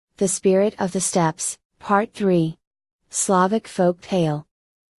The Spirit of the Steppes, Part 3. Slavic Folktale.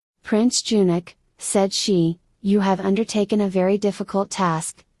 Prince Junik, said she, you have undertaken a very difficult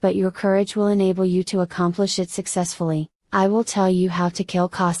task, but your courage will enable you to accomplish it successfully. I will tell you how to kill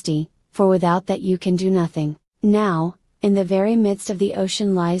Kosti, for without that you can do nothing. Now, in the very midst of the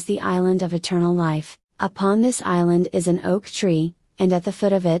ocean lies the island of eternal life. Upon this island is an oak tree, and at the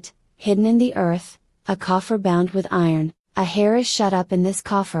foot of it, hidden in the earth, a coffer bound with iron. A hare is shut up in this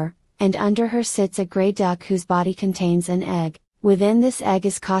coffer, and under her sits a grey duck whose body contains an egg. Within this egg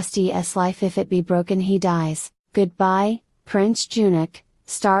is Kosti's life. If it be broken he dies. Goodbye, Prince Junik,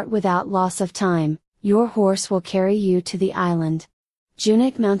 start without loss of time, your horse will carry you to the island.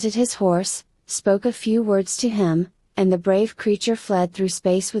 Junik mounted his horse, spoke a few words to him, and the brave creature fled through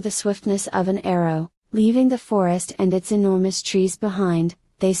space with the swiftness of an arrow. Leaving the forest and its enormous trees behind,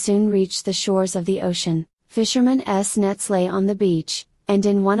 they soon reached the shores of the ocean. Fishermen's nets lay on the beach, and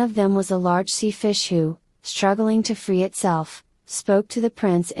in one of them was a large sea fish who, struggling to free itself, spoke to the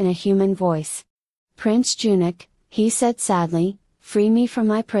prince in a human voice. Prince Junik, he said sadly, free me from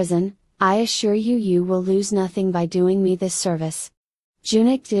my prison, I assure you you will lose nothing by doing me this service.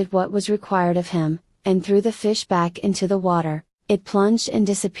 Junik did what was required of him, and threw the fish back into the water. It plunged and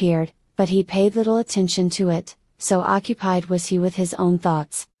disappeared, but he paid little attention to it, so occupied was he with his own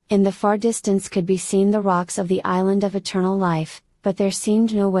thoughts. In the far distance could be seen the rocks of the island of eternal life, but there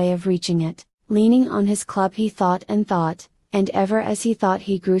seemed no way of reaching it. Leaning on his club he thought, and ever as he thought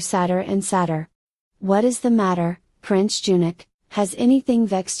he grew sadder and sadder. What is the matter, Prince Junik, has anything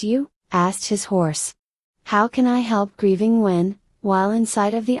vexed you? Asked his horse. How can I help grieving when, while in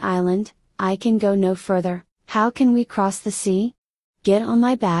sight of the island, I can go no further? How can we cross the sea? Get on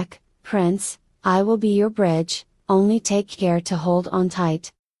my back, Prince, I will be your bridge, only take care to hold on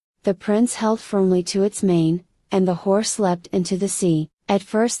tight. The prince held firmly to its mane, and the horse leapt into the sea. At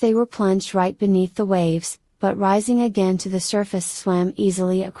first they were plunged right beneath the waves, but rising again to the surface swam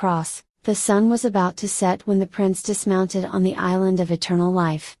easily across. The sun was about to set when the prince dismounted on the island of eternal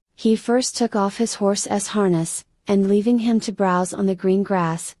life. He first took off his horse's harness, and leaving him to browse on the green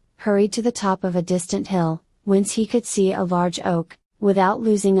grass, hurried to the top of a distant hill, whence he could see a large oak. Without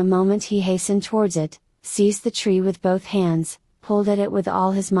losing a moment he hastened towards it, seized the tree with both hands, pulled at it with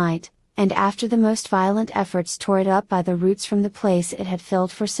all his might, and after the most violent efforts tore it up by the roots from the place it had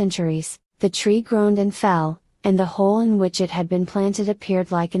filled for centuries. The tree groaned and fell, and the hole in which it had been planted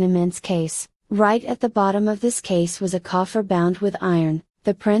appeared like an immense case. Right at the bottom of this case was a coffer bound with iron.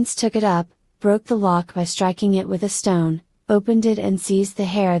 The prince took it up, broke the lock by striking it with a stone, opened it and seized the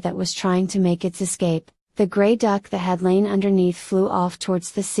hare that was trying to make its escape. The grey duck that had lain underneath flew off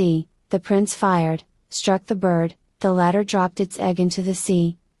towards the sea. The prince fired, struck the bird, the latter dropped its egg into the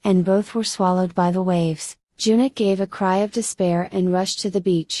sea, and both were swallowed by the waves. Junik gave a cry of despair and rushed to the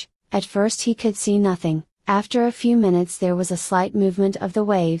beach. At first he could see nothing. After a few minutes there was a slight movement of the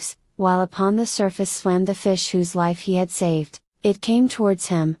waves, while upon the surface swam the fish whose life he had saved. It came towards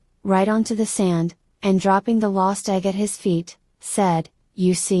him, right onto the sand, and dropping the lost egg at his feet, said,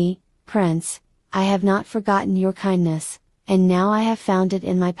 You see, Prince, I have not forgotten your kindness, and now I have found it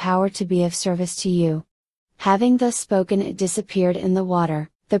in my power to be of service to you. Having thus spoken it disappeared in the water.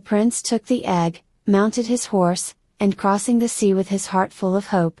 The prince took the egg, mounted his horse, and crossing the sea with his heart full of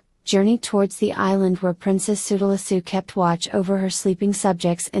hope, journeyed towards the island where Princess Sudalasu kept watch over her sleeping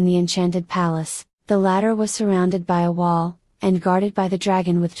subjects in the enchanted palace. The latter was surrounded by a wall, and guarded by the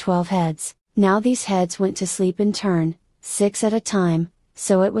dragon with 12 heads. Now these heads went to sleep in turn, 6 at a time,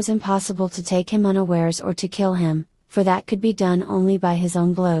 so it was impossible to take him unawares or to kill him, for that could be done only by his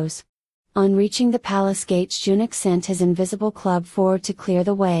own blows. On reaching the palace gates Junik sent his invisible club forward to clear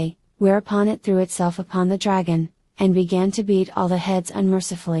the way, whereupon it threw itself upon the dragon, and began to beat all the heads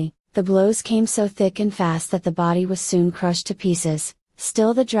unmercifully. The blows came so thick and fast that the body was soon crushed to pieces.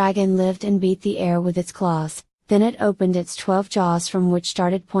 Still the dragon lived and beat the air with its claws. Then it opened its 12 jaws from which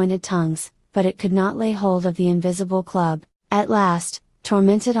started pointed tongues, but it could not lay hold of the invisible club. At last,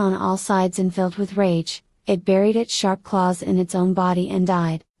 tormented on all sides and filled with rage, it buried its sharp claws in its own body and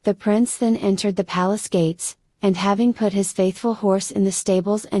died. The prince then entered the palace gates, and having put his faithful horse in the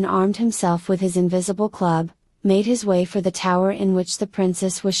stables and armed himself with his invisible club, made his way for the tower in which the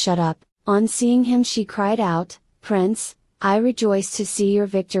princess was shut up. On seeing him she cried out, Prince, I rejoice to see your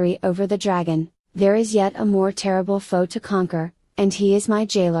victory over the dragon. There is yet a more terrible foe to conquer, and he is my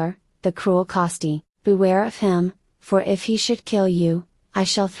jailer, the cruel Kosti. Beware of him, for if he should kill you, I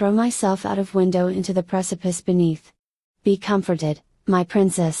shall throw myself out of window into the precipice beneath. Be comforted, my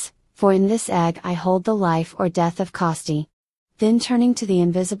princess, for in this egg I hold the life or death of Kosti. Then turning to the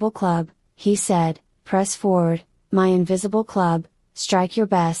invisible club, he said, Press forward, my invisible club, strike your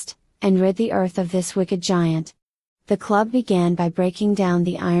best, and rid the earth of this wicked giant." The club began by breaking down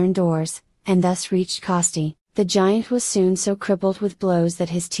the iron doors, and thus reached Kosti. The giant was soon so crippled with blows that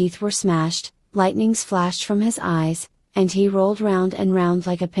his teeth were smashed, lightnings flashed from his eyes, and he rolled round and round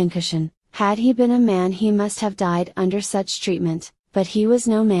like a pincushion. Had he been a man he must have died under such treatment, but he was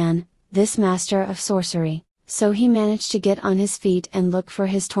no man, this master of sorcery, so he managed to get on his feet and look for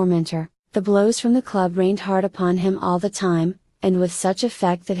his tormentor. The blows from the club rained hard upon him all the time, and with such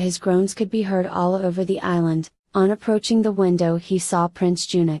effect that his groans could be heard all over the island. On approaching the window he saw Prince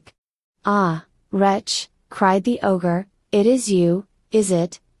Junik. "Ah, wretch," cried the ogre, "it is you, is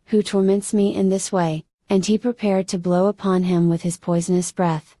it, who torments me in this way?" And he prepared to blow upon him with his poisonous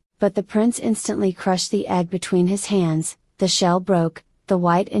breath, but the prince instantly crushed the egg between his hands, the shell broke, the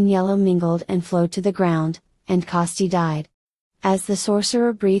white and yellow mingled and flowed to the ground, and Kosti died. As the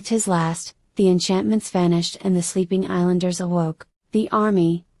sorcerer breathed his last, the enchantments vanished and the sleeping islanders awoke. The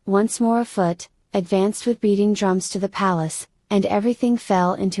army, once more afoot, advanced with beating drums to the palace, and everything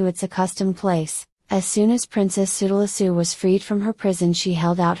fell into its accustomed place. As soon as Princess Sudalasu was freed from her prison she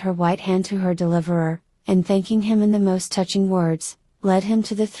held out her white hand to her deliverer, and thanking him in the most touching words, led him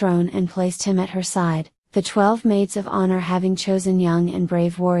to the throne and placed him at her side. The 12 maids of honor, having chosen young and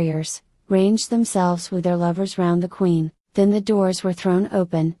brave warriors, ranged themselves with their lovers round the queen. Then the doors were thrown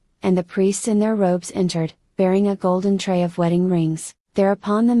open, and the priests in their robes entered, bearing a golden tray of wedding rings.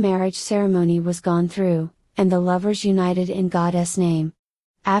 Thereupon the marriage ceremony was gone through, and the lovers united in Goddess' name.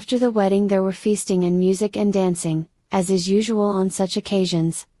 After the wedding there were feasting and music and dancing, as is usual on such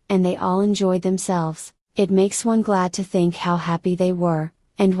occasions, and they all enjoyed themselves. It makes one glad to think how happy they were,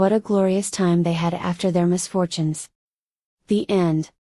 and what a glorious time they had after their misfortunes. The end.